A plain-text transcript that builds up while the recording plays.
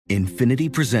Infinity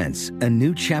presents a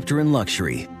new chapter in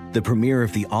luxury, the premiere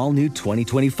of the all-new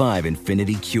 2025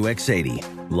 Infinity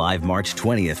QX80, live March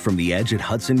 20th from the Edge at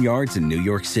Hudson Yards in New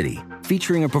York City,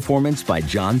 featuring a performance by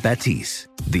John Batiste.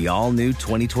 The all-new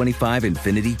 2025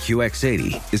 Infinity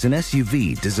QX80 is an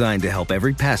SUV designed to help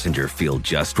every passenger feel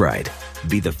just right.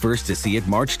 Be the first to see it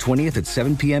March 20th at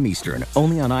 7 p.m. Eastern,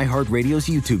 only on iHeartRadio's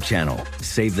YouTube channel.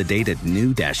 Save the date at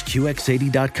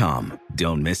new-QX80.com.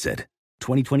 Don't miss it.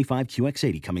 2025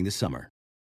 QX80 coming this summer.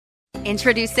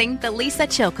 Introducing the Lisa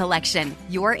Chill Collection,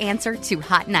 your answer to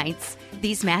hot nights.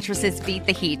 These mattresses beat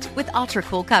the heat with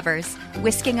ultra-cool covers,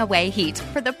 whisking away heat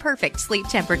for the perfect sleep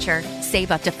temperature.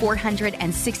 Save up to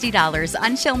 $460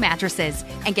 on Chill mattresses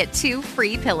and get 2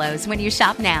 free pillows when you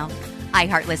shop now.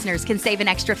 iHeart listeners can save an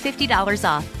extra $50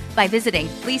 off by visiting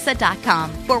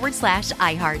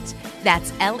lisa.com/iHeart.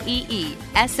 That's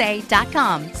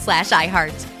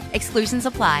LEESA.com/iHeart. Exclusions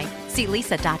apply. See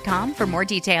lisa.com for more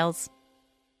details.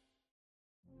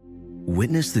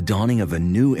 Witness the dawning of a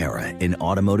new era in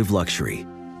automotive luxury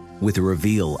with a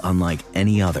reveal unlike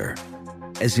any other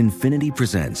as Infinity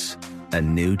presents a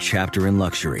new chapter in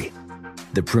luxury,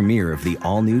 the premiere of the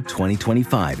all-new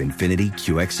 2025 Infinity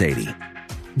QX80.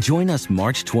 Join us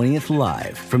March 20th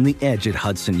live from the Edge at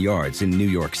Hudson Yards in New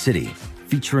York City,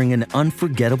 featuring an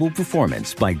unforgettable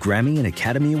performance by Grammy and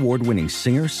Academy Award-winning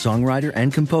singer, songwriter,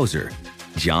 and composer,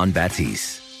 John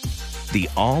Batiste. The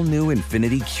all-new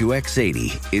Infinity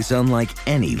QX80 is unlike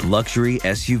any luxury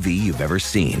SUV you've ever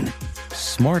seen.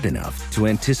 Smart enough to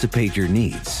anticipate your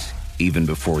needs, even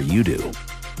before you do.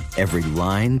 Every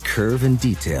line, curve, and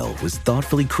detail was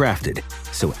thoughtfully crafted,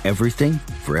 so everything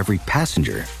for every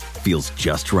passenger feels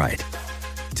just right.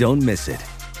 Don't miss it.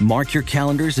 Mark your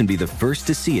calendars and be the first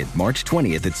to see it March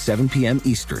 20th at 7 p.m.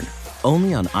 Eastern,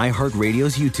 only on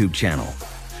iHeartRadio's YouTube channel.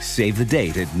 Save the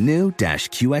date at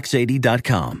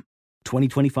new-QX80.com.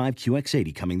 2025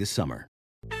 QX80 coming this summer.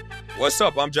 What's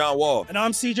up? I'm John Wall. And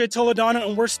I'm CJ Toledano,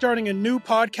 and we're starting a new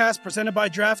podcast presented by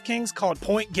DraftKings called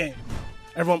Point Game.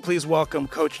 Everyone, please welcome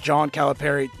Coach John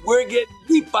Calipari. We're getting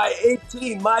beat by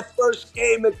 18. My first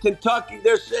game in Kentucky,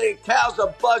 they're saying Cal's a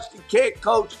bust. He can't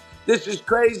coach. This is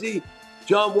crazy.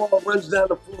 John Wall runs down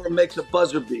the floor and makes a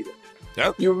buzzer beater.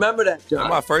 Yep. You remember that, John? That's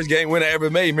my first game winner I ever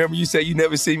made. Remember you said you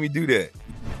never see me do that.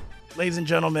 Ladies and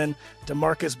gentlemen,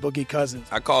 DeMarcus Boogie Cousins.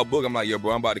 I called Boog. I'm like, yo,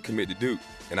 bro, I'm about to commit to Duke.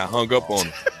 And I hung up on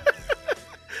him.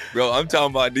 Bro, I'm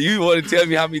talking about, do you want to tell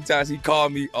me how many times he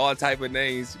called me all type of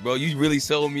names? Bro, you really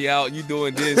sold me out. You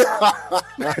doing this.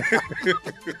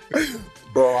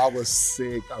 Bro, I was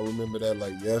sick. I remember that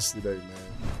like yesterday, man.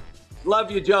 Love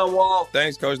you, John Wall.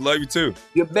 Thanks, Coach. Love you, too.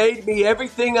 You made me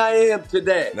everything I am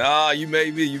today. Nah, you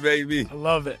made me. You made me. I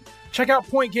love it. Check out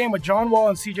Point Game with John Wall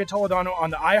and CJ Toledano on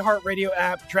the iHeartRadio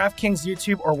app, DraftKings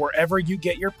YouTube, or wherever you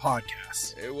get your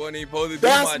podcasts. It wasn't even supposed to be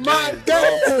That's my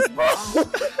game, bro.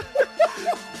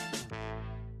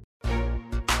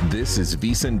 This is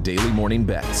VSiN Daily Morning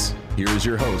Bets. Here is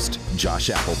your host, Josh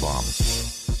Applebaum.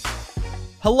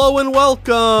 Hello and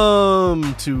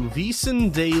welcome to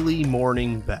VSiN Daily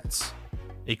Morning Bets,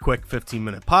 a quick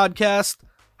 15-minute podcast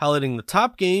highlighting the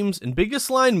top games and biggest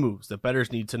line moves that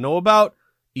bettors need to know about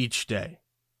each day.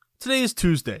 Today is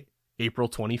Tuesday, April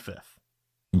 25th.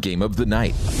 Game of the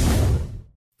night.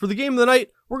 For the game of the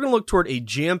night, we're going to look toward a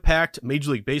jam-packed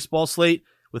Major League Baseball slate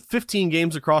with 15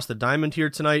 games across the diamond here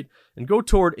tonight and go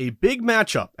toward a big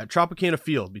matchup at Tropicana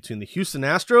Field between the Houston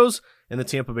Astros and the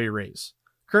Tampa Bay Rays.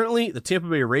 Currently, the Tampa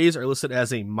Bay Rays are listed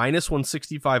as a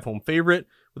 -165 home favorite,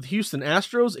 with the Houston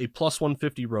Astros a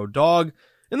 +150 road dog,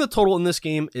 and the total in this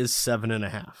game is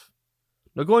 7.5.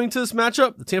 Now going into this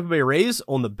matchup, the Tampa Bay Rays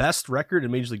own the best record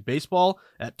in Major League Baseball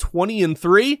at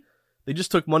 20-3. They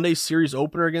just took Monday's series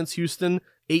opener against Houston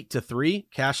 8-3,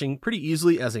 cashing pretty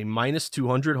easily as a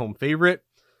 -200 home favorite.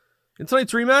 In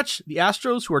tonight's rematch, the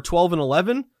Astros, who are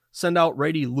 12-11, send out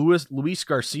righty Luis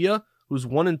Garcia, who's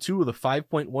 1-2 with a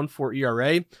 5.14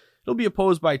 ERA. He'll be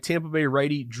opposed by Tampa Bay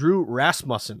righty Drew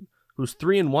Rasmussen, who's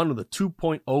 3-1 with a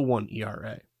 2.01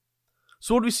 ERA.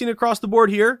 So what have we seen across the board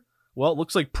here? Well, it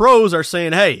looks like pros are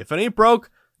saying, hey, if it ain't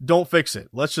broke, don't fix it.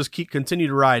 Let's just continue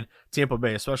to ride Tampa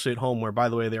Bay, especially at home, where, by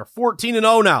the way, they are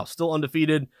 14-0 now, still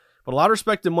undefeated, but a lot of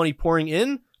respected money pouring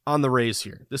in on the Rays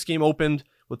here. This game opened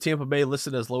with Tampa Bay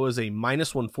listed as low as a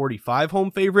 -145 home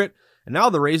favorite, and now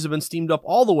the Rays have been steamed up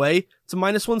all the way to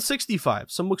 -165.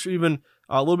 Some books are even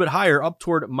a little bit higher, up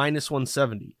toward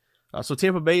 -170. So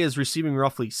Tampa Bay is receiving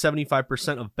roughly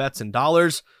 75% of bets in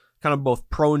dollars, kind of both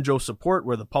pro and Joe support,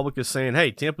 where the public is saying, hey,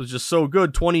 Tampa's just so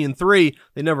good, 20-3,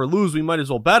 they never lose, we might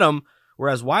as well bet them.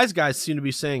 Whereas wise guys seem to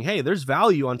be saying, hey, there's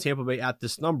value on Tampa Bay at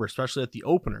this number, especially at the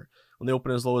opener, when they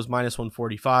open as low as minus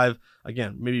 145.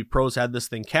 Again, maybe pros had this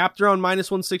thing capped around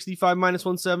minus 165, minus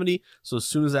 170. So as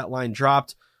soon as that line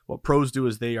dropped, what pros do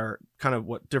is they are kind of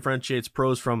what differentiates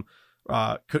pros from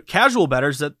casual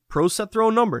bettors, that pros set their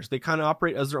own numbers. They kind of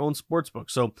operate as their own sports book.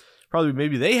 So probably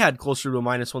maybe they had closer to a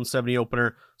minus 170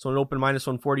 opener. So when it opened minus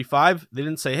 145, they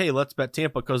didn't say, hey, let's bet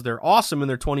Tampa because they're awesome and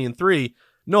they're 20-3.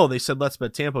 No, they said let's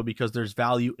bet Tampa because there's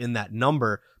value in that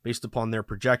number based upon their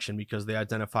projection, because they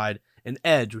identified an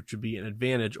edge, which would be an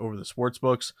advantage over the sports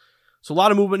books. So a lot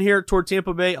of movement here toward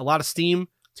Tampa Bay, a lot of steam.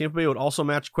 Tampa Bay would also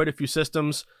match quite a few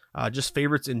systems, just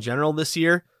favorites in general this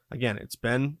year. Again, it's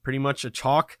been pretty much a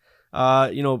chalk.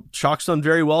 Chalk's done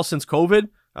very well since COVID.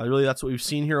 Really, that's what we've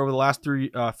seen here over the last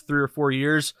 3 or 4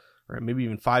 years, or maybe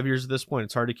even 5 years at this point.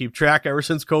 It's hard to keep track ever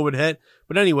since COVID hit.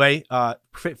 But anyway,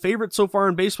 favorites so far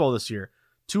in baseball this year,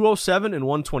 207 and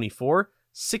 124,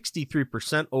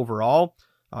 63% overall,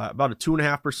 about a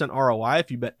 2.5% ROI.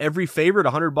 If you bet every favorite,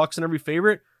 $100 in every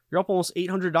favorite, you're up almost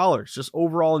 $800 just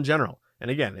overall in general.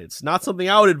 And again, it's not something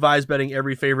I would advise betting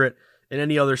every favorite in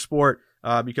any other sport,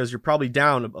 because you're probably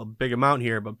down a big amount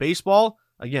here. But baseball,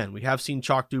 again, we have seen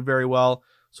chalk do very well.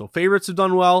 So favorites have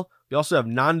done well. We also have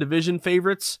non-division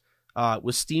favorites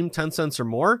with steam 10 cents or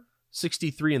more,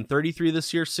 63 and 33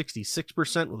 this year,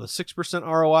 66% with a 6%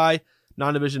 ROI.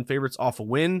 Non-division favorites off a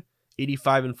win,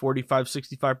 85 and 45,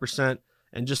 65%.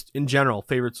 And just in general,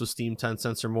 favorites with steam 10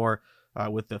 cents or more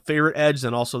with the favorite edge.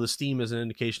 And also the steam is an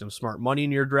indication of smart money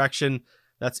in your direction.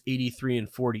 That's 83 and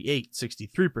 48,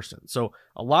 63%. So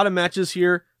a lot of matches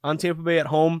here on Tampa Bay at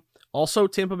home. Also,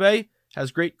 Tampa Bay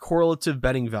has great correlative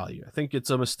betting value. I think it's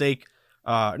a mistake,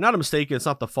 not a mistake, it's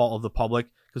not the fault of the public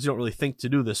because you don't really think to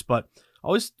do this, but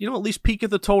always, at least peek at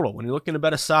the total when you're looking to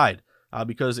bet a side,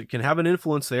 because it can have an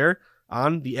influence there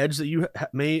on the edge that you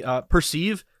may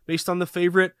perceive based on the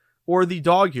favorite or the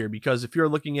dog here. Because if you're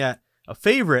looking at a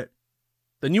favorite,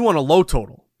 then you want a low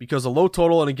total, because a low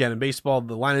total, and again, in baseball,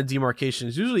 the line of demarcation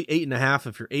is usually 8.5.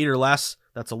 If you're 8 or less,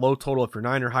 that's a low total. If you're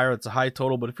 9 or higher, that's a high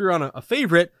total. But if you're on a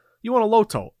favorite, you want a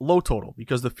low total,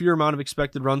 because the fewer amount of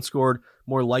expected runs scored,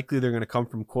 more likely they're going to come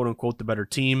from quote unquote the better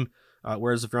team.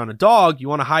 Whereas if you're on a dog, you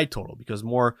want a high total, because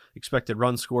more expected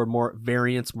runs scored, more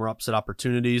variance, more upset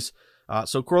opportunities.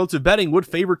 So correlative betting would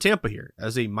favor Tampa here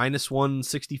as a minus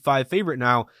 165 favorite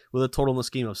now, with a total in this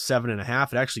game of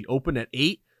 7.5. It actually opened at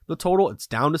 8. The total, it's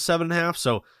down to 7.5.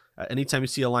 So anytime you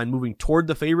see a line moving toward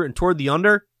the favorite and toward the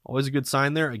under, always a good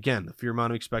sign there. Again, the fewer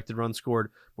amount of expected runs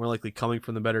scored, more likely coming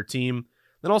from the better team.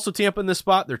 Then also Tampa in this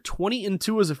spot, they're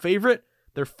 20-2 as a favorite.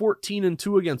 They're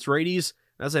 14-2 against righties.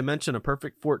 As I mentioned, a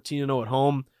perfect 14-0 at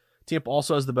home. Tampa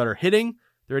also has the better hitting.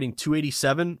 They're hitting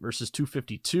 287 versus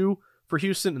 252 for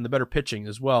Houston, and the better pitching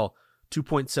as well.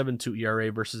 2.72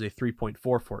 ERA versus a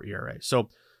 3.44 ERA. So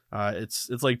it's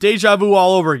like deja vu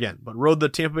all over again. But rode the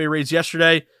Tampa Bay Rays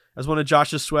yesterday as one of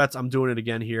Josh's sweats. I'm doing it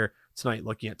again here tonight,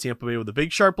 looking at Tampa Bay with a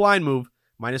big sharp line move,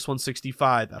 minus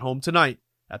 165 at home tonight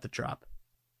at the Trop.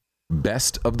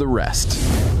 Best of the rest.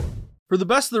 For the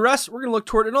best of the rest, we're going to look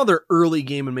toward another early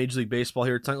game in Major League Baseball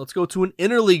here tonight. Let's go to an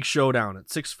interleague showdown at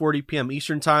 6:40 p.m.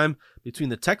 Eastern Time between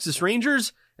the Texas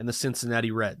Rangers and the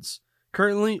Cincinnati Reds.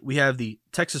 Currently, we have the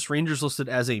Texas Rangers listed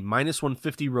as a minus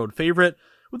 150 road favorite,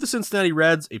 with the Cincinnati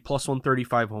Reds a plus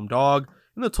 135 home dog,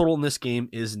 and the total in this game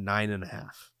is 9.5.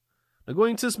 Now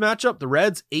going into this matchup, the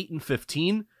Reds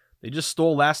 8-15. They just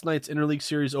stole last night's interleague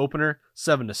series opener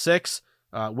 7-6.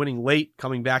 Winning late,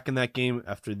 coming back in that game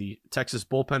after the Texas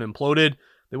bullpen imploded.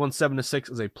 They won 7-6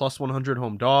 as a plus 100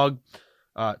 home dog.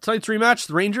 Tonight's rematch,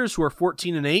 the Rangers, who are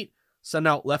 14-8, send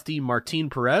out lefty Martin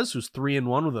Perez, who's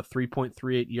 3-1 with a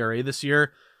 3.38 ERA this year.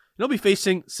 And he'll be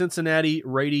facing Cincinnati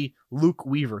righty Luke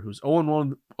Weaver, who's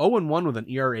 0-1 with an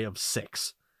ERA of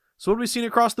 6. So what have we seen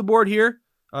across the board here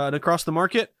and across the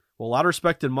market? Well, a lot of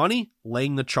respected money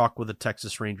laying the chalk with the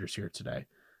Texas Rangers here today.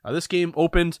 This game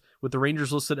opened with the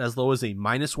Rangers listed as low as a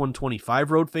minus 125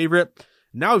 road favorite.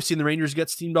 Now we've seen the Rangers get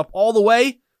steamed up all the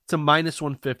way to minus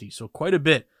 150. So quite a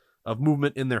bit of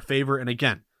movement in their favor. And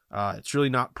again, it's really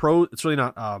not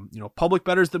public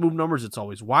bettors that move numbers. It's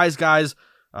always wise guys.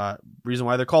 Reason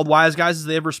why they're called wise guys is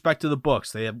they have respect to the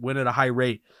books. They win at a high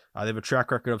rate. They have a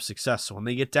track record of success. So when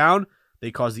they get down,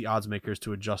 they cause the odds makers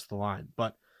to adjust the line.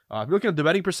 But if you're looking at the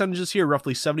betting percentages here,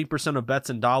 roughly 70% of bets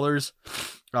in dollars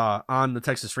on the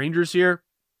Texas Rangers here.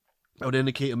 That would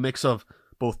indicate a mix of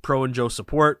both pro and Joe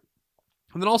support.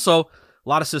 And then also a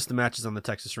lot of system matches on the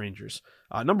Texas Rangers.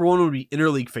 Number one would be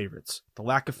interleague favorites. The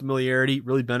lack of familiarity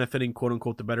really benefiting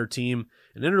quote-unquote the better team.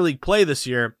 In interleague play this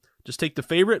year, just take the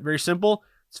favorite, very simple.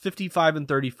 It's 55-34,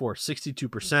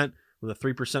 62% with a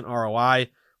 3% ROI.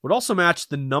 Would also match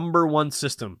the number one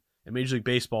system in Major League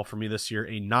Baseball for me this year,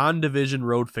 a non-division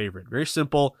road favorite. Very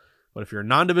simple, but if you're a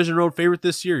non-division road favorite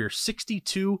this year, you're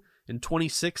 62-26,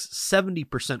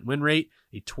 70% win rate,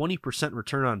 a 20%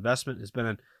 return on investment. Has been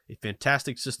a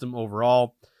fantastic system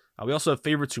overall. We also have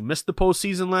favorites who missed the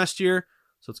postseason last year,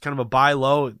 so it's kind of a buy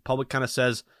low. The public kind of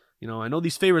says, I know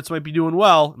these favorites might be doing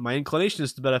well. My inclination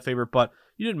is to bet a favorite, but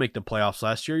you didn't make the playoffs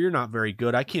last year. You're not very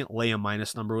good. I can't lay a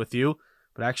minus number with you.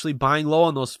 But actually buying low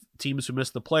on those teams who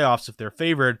missed the playoffs, if they're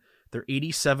favored, they're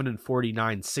 87-49,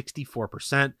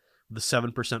 64% with a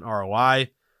 7%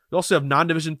 ROI. We also have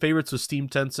non-division favorites with steam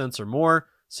 10 cents or more,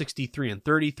 63-33,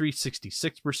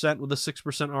 66% with a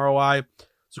 6% ROI.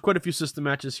 So quite a few system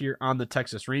matches here on the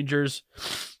Texas Rangers.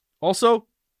 Also,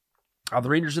 the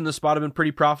Rangers in this spot have been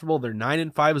pretty profitable. They're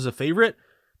 9-5 as a favorite.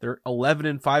 They're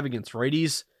 11-5 against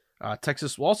righties.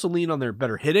 Texas will also lean on their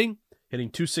better hitting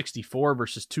 264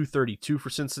 versus 232 for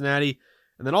Cincinnati.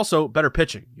 And then also better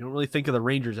pitching. You don't really think of the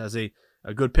Rangers as a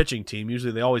good pitching team.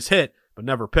 Usually they always hit, but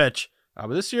never pitch. But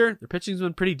this year, their pitching's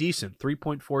been pretty decent.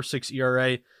 3.46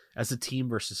 ERA as a team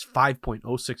versus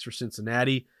 5.06 for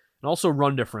Cincinnati. And also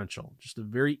run differential. Just a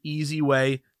very easy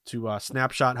way to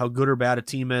snapshot how good or bad a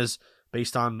team is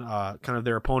based on kind of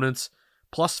their opponents.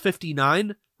 Plus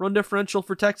 59 run differential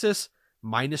for Texas,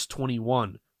 minus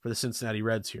 21 for the Cincinnati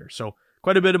Reds here. So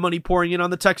quite a bit of money pouring in on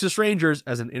the Texas Rangers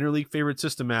as an interleague favorite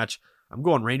system match. I'm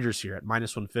going Rangers here at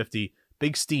minus 150.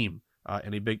 Big steam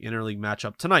and a big interleague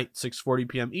matchup tonight, 6:40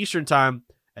 p.m. Eastern Time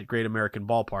at Great American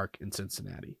Ballpark in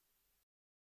Cincinnati.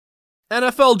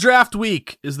 NFL Draft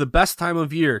Week is the best time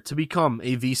of year to become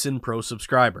a VSiN Pro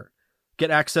subscriber.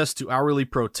 Get access to hourly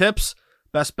pro tips,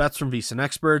 best bets from VSiN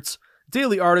experts,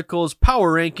 daily articles,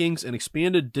 power rankings, and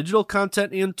expanded digital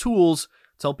content and tools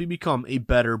to help you become a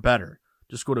better.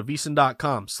 Just go to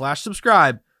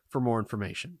VSiN.com/subscribe for more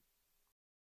information.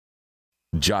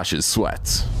 Josh's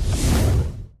sweats.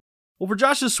 Well, for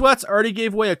Josh's sweats, I already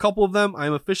gave away a couple of them. I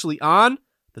am officially on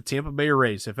the Tampa Bay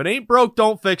Rays. If it ain't broke,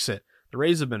 don't fix it. The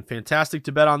Rays have been fantastic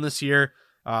to bet on this year.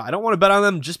 I don't want to bet on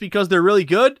them just because they're really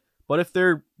good, but if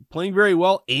they're playing very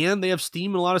well and they have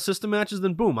steam in a lot of system matches,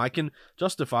 then boom, I can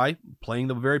justify playing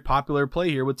the very popular play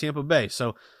here with Tampa Bay.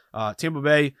 So Tampa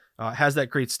Bay has that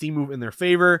great steam move in their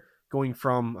favor, going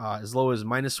from as low as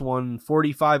minus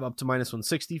 145 up to minus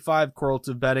 165.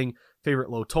 Correlative betting, favorite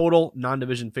low total,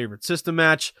 non-division favorite system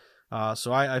match.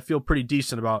 So I feel pretty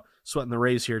decent about sweating the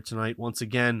Rays here tonight once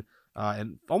again.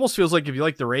 And almost feels like if you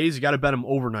like the Rays, you got to bet them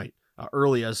overnight,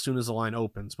 early as soon as the line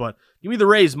opens. But give me the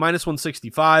Rays minus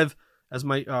 165 as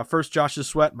my first Josh's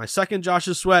sweat. My second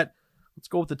Josh's sweat, let's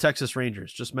go with the Texas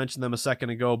Rangers. Just mentioned them a second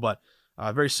ago, but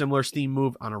very similar steam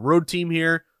move on a road team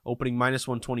here, opening minus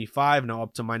 125, now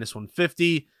up to minus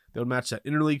 150. They would match that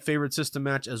interleague favorite system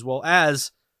match as well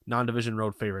as non-division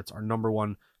road favorites, our number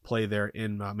one play there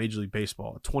in Major League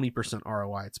Baseball. A 20%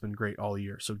 ROI. It's been great all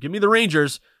year. So give me the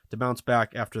Rangers to bounce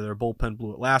back after their bullpen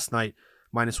blew it last night,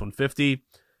 minus 150.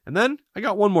 And then I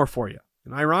got one more for you.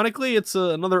 And ironically, it's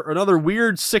another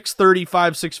weird 6:35,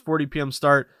 6:40 p.m.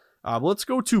 start. But let's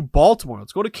go to Baltimore.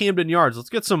 Let's go to Camden Yards. Let's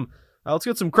get some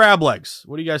crab legs.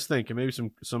 What do you guys think? And maybe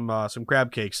some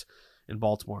crab cakes in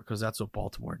Baltimore, because that's what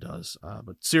Baltimore does.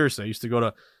 But seriously, I used to go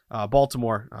to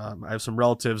Baltimore. I have some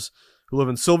relatives who live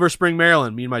in Silver Spring,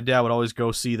 Maryland. Me and my dad would always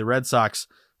go see the Red Sox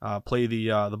play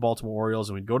the Baltimore Orioles,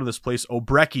 and we'd go to this place,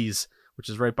 Obreki's, which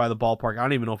is right by the ballpark. I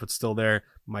don't even know if it's still there.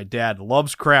 My dad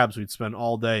loves crabs. We'd spend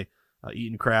all day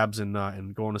eating crabs and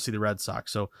going to see the Red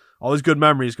Sox. So all these good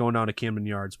memories going down to Camden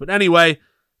Yards. But anyway,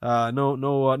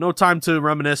 no time to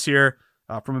reminisce here.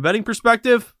 From a betting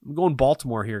perspective, I'm going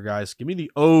Baltimore here, guys. Give me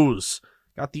the O's.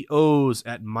 Got the O's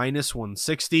at minus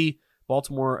 160.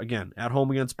 Baltimore, again, at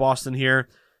home against Boston here.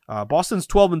 Boston's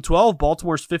 12-12.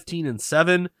 Baltimore's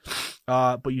 15-7.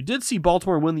 But you did see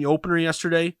Baltimore win the opener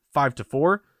yesterday,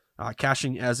 5-4,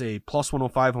 cashing as a plus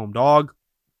 105 home dog.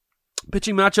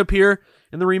 Pitching matchup here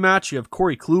in the rematch, you have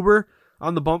Corey Kluber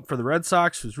on the bump for the Red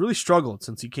Sox, who's really struggled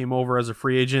since he came over as a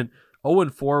free agent.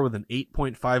 0-4 with an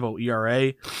 8.50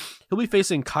 ERA. He'll be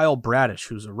facing Kyle Bradish,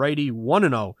 who's a righty,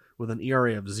 1-0 with an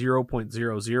ERA of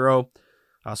 0.00.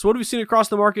 So what have we seen across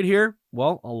the market here?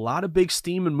 Well, a lot of big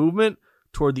steam and movement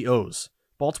toward the O's.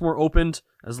 Baltimore opened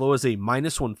as low as a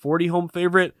minus 140 home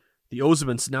favorite. The O's have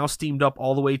been now steamed up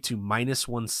all the way to minus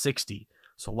 160.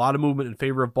 So a lot of movement in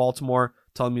favor of Baltimore,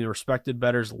 telling me the respected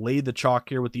bettors laid the chalk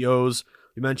here with the O's.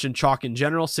 We mentioned chalk in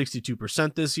general,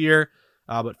 62% this year.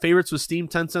 But favorites with steam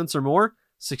 10 cents or more,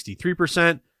 63%.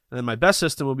 And then my best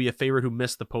system will be a favorite who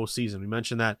missed the postseason. We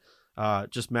mentioned that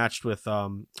just matched with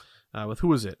who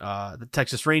was it? The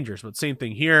Texas Rangers. But same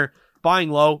thing here. Buying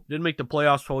low, didn't make the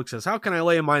playoffs. Public says, how can I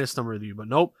lay a minus number with you? But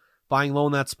nope. buying low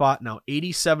in that spot. Now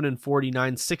 87-49,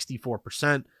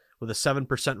 64% with a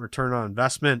 7% return on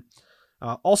investment.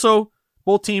 Also,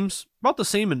 both teams about the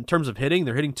same in terms of hitting.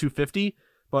 They're hitting 250,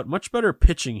 but much better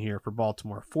pitching here for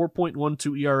Baltimore.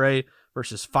 4.12 ERA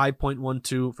versus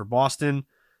 5.12 for Boston.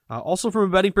 Also, from a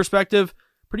betting perspective,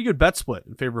 pretty good bet split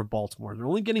in favor of Baltimore. They're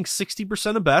only getting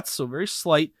 60% of bets, so very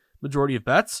slight majority of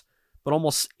bets, but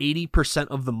almost 80%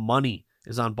 of the money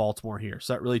is on Baltimore here.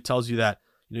 So that really tells you that,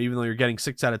 even though you're getting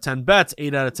 6 out of 10 bets,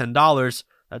 $8 out of $10,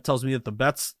 that tells me that the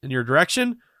bets in your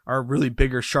direction are really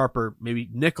bigger, sharper, maybe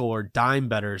nickel or dime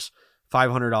bettors,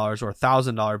 $500 or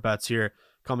 $1,000 bets here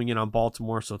coming in on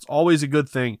Baltimore. So it's always a good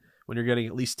thing when you're getting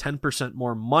at least 10%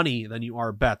 more money than you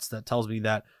are bets. That tells me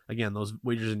that, again, those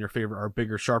wagers in your favor are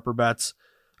bigger, sharper bets.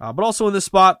 But also in this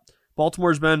spot,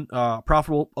 Baltimore's been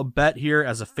profitable a bet here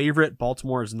as a favorite.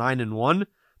 Baltimore is 9-1.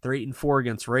 They're 8-4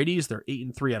 against righties. They're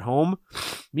 8-3 at home.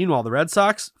 Meanwhile, the Red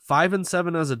Sox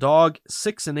 5-7 as a dog,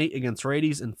 6-8 against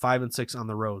righties, and 5-6 on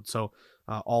the road. So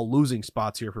all losing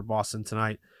spots here for Boston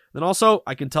tonight. Then also,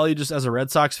 I can tell you just as a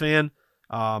Red Sox fan,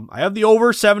 I have the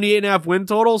over 78.5 win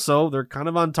total, so they're kind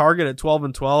of on target at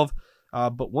 12-12.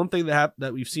 But one thing that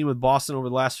we've seen with Boston over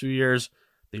the last few years,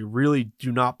 they really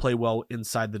do not play well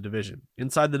inside the division.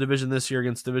 Inside the division this year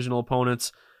against divisional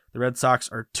opponents, the Red Sox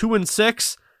are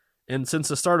 2-6, and since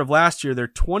the start of last year, they're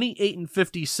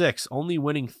 28-56, only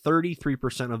winning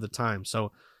 33% of the time.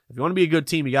 So if you want to be a good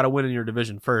team, you got to win in your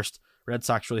division first. Red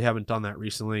Sox really haven't done that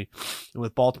recently. And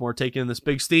with Baltimore taking this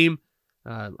big steam,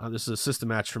 this is a system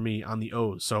match for me on the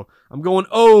O's. So I'm going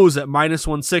O's at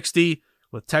 -160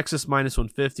 with Texas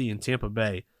 -150 and Tampa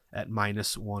Bay at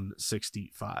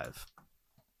 -165.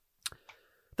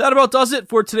 That about does it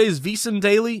for today's VSiN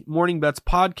Daily Morning Bets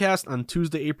podcast on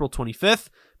Tuesday, April 25th.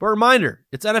 But reminder,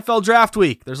 it's NFL Draft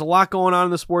Week. There's a lot going on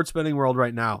in the sports betting world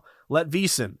right now. Let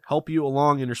VSiN help you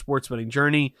along in your sports betting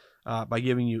journey by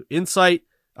giving you insight,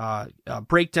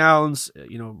 breakdowns,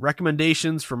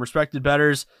 recommendations from respected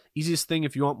bettors. Easiest thing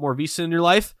if you want more VSiN in your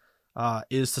life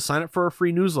is to sign up for a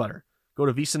free newsletter. Go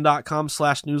to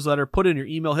VSiN.com/newsletter, put in your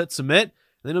email, hit submit, and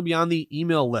then you'll be on the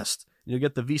email list. You'll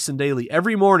get the VSiN Daily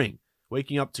every morning,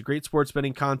 waking up to great sports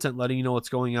betting content, letting you know what's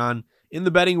going on in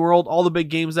the betting world, all the big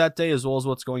games that day, as well as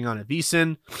what's going on at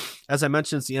VSiN. As I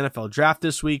mentioned, it's the NFL Draft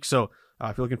this week, so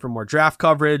if you're looking for more draft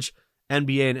coverage,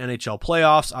 NBA and NHL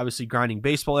playoffs, obviously grinding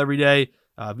baseball every day,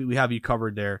 we have you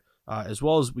covered there, as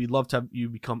well as we'd love to have you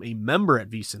become a member at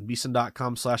VSiN,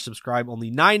 VSiN.com/subscribe, only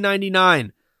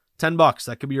 $9.99, $10.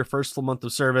 That could be your first full month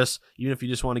of service, even if you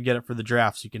just want to get it for the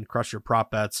drafts. You can crush your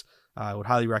prop bets. I would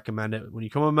highly recommend it. When you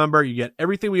become a member, you get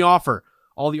everything we offer,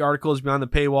 all the articles behind the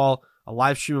paywall, a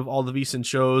live stream of all the VSiN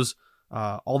shows,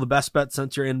 all the best bets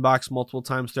sent to your inbox multiple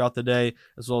times throughout the day,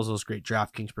 as well as those great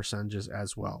DraftKings percentages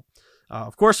as well.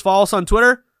 Of course, follow us on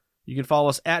Twitter. You can follow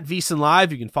us at VSiN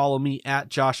Live. You can follow me at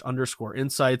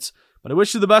Josh_Insights. But I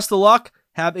wish you the best of luck.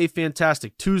 Have a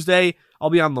fantastic Tuesday. I'll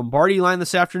be on Lombardi Line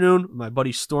this afternoon with my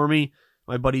buddies Stormy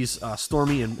and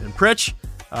Pritch.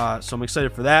 So I'm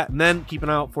excited for that. And then keep an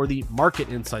eye out for the Market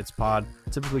Insights pod.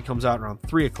 It typically comes out around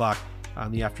 3 o'clock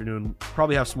in the afternoon.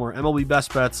 Probably have some more MLB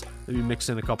best bets. Maybe mix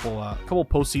in a couple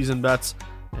postseason bets.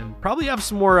 And probably have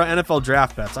some more NFL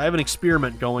draft bets. I have an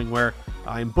experiment going where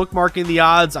I'm bookmarking the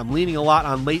odds. I'm leaning a lot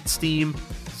on late steam.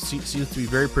 Seems to be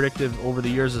very predictive over the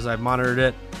years as I've monitored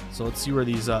it. So let's see where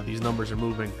these numbers are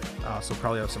moving. So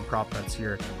probably have some prop bets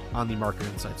here on the Market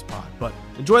Insights pod. But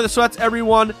enjoy the sweats,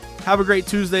 everyone. Have a great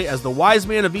Tuesday. As the wise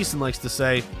man of VSiN likes to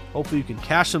say, hopefully you can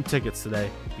cash some tickets today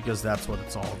because that's what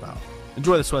it's all about.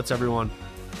 Enjoy the sweats, everyone.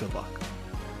 Good luck.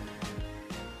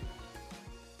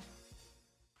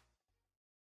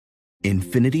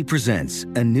 Infinity presents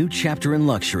a new chapter in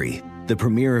luxury, the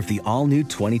premiere of the all-new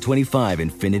 2025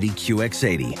 Infinity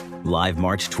QX80, live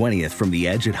March 20th from the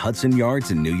Edge at Hudson Yards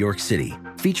in New York City,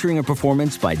 featuring a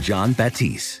performance by John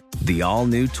Batiste. The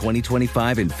all-new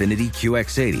 2025 Infinity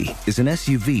QX80 is an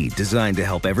SUV designed to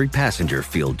help every passenger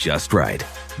feel just right.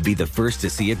 Be the first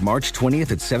to see it March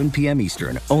 20th at 7 p.m.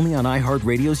 Eastern, only on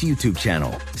iHeartRadio's YouTube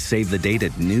channel. Save the date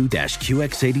at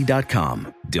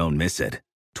new-QX80.com. Don't miss it.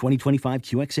 2025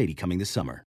 QX80 coming this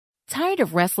summer. Tired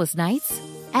of restless nights?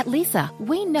 At Leesa,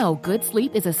 we know good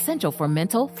sleep is essential for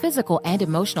mental, physical, and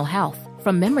emotional health.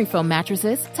 From memory foam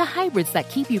mattresses to hybrids that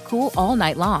keep you cool all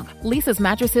night long, Leesa's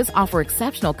mattresses offer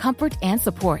exceptional comfort and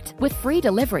support with free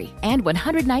delivery and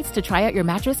 100 nights to try out your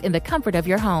mattress in the comfort of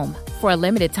your home. For a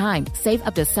limited time, save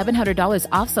up to $700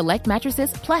 off select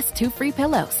mattresses plus 2 free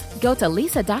pillows. Go to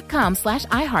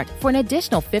leesa.com/iHeart for an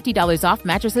additional $50 off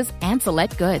mattresses and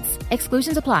select goods.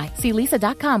 Exclusions apply. See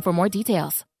leesa.com for more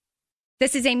details.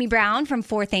 This is Amy Brown from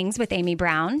 4 Things with Amy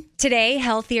Brown. Today,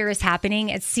 healthier is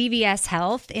happening at CVS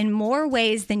Health in more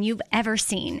ways than you've ever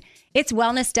seen. It's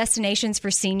wellness destinations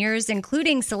for seniors,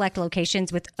 including select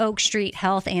locations with Oak Street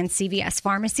Health and CVS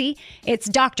Pharmacy. It's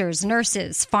doctors,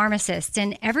 nurses, pharmacists,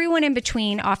 and everyone in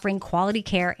between offering quality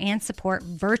care and support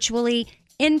virtually,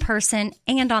 in person,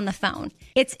 and on the phone.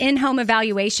 It's in-home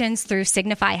evaluations through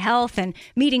Signify Health and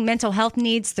meeting mental health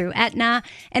needs through Aetna.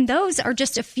 And those are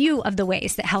just a few of the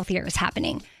ways that healthier is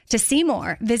happening. To see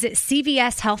more, visit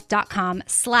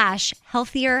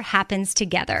cvshealth.com/healthier happens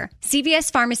together.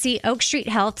 CVS Pharmacy, Oak Street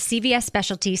Health, CVS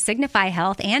Specialty, Signify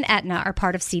Health, and Aetna are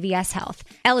part of CVS Health.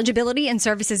 Eligibility and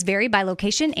services vary by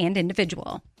location and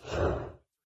individual.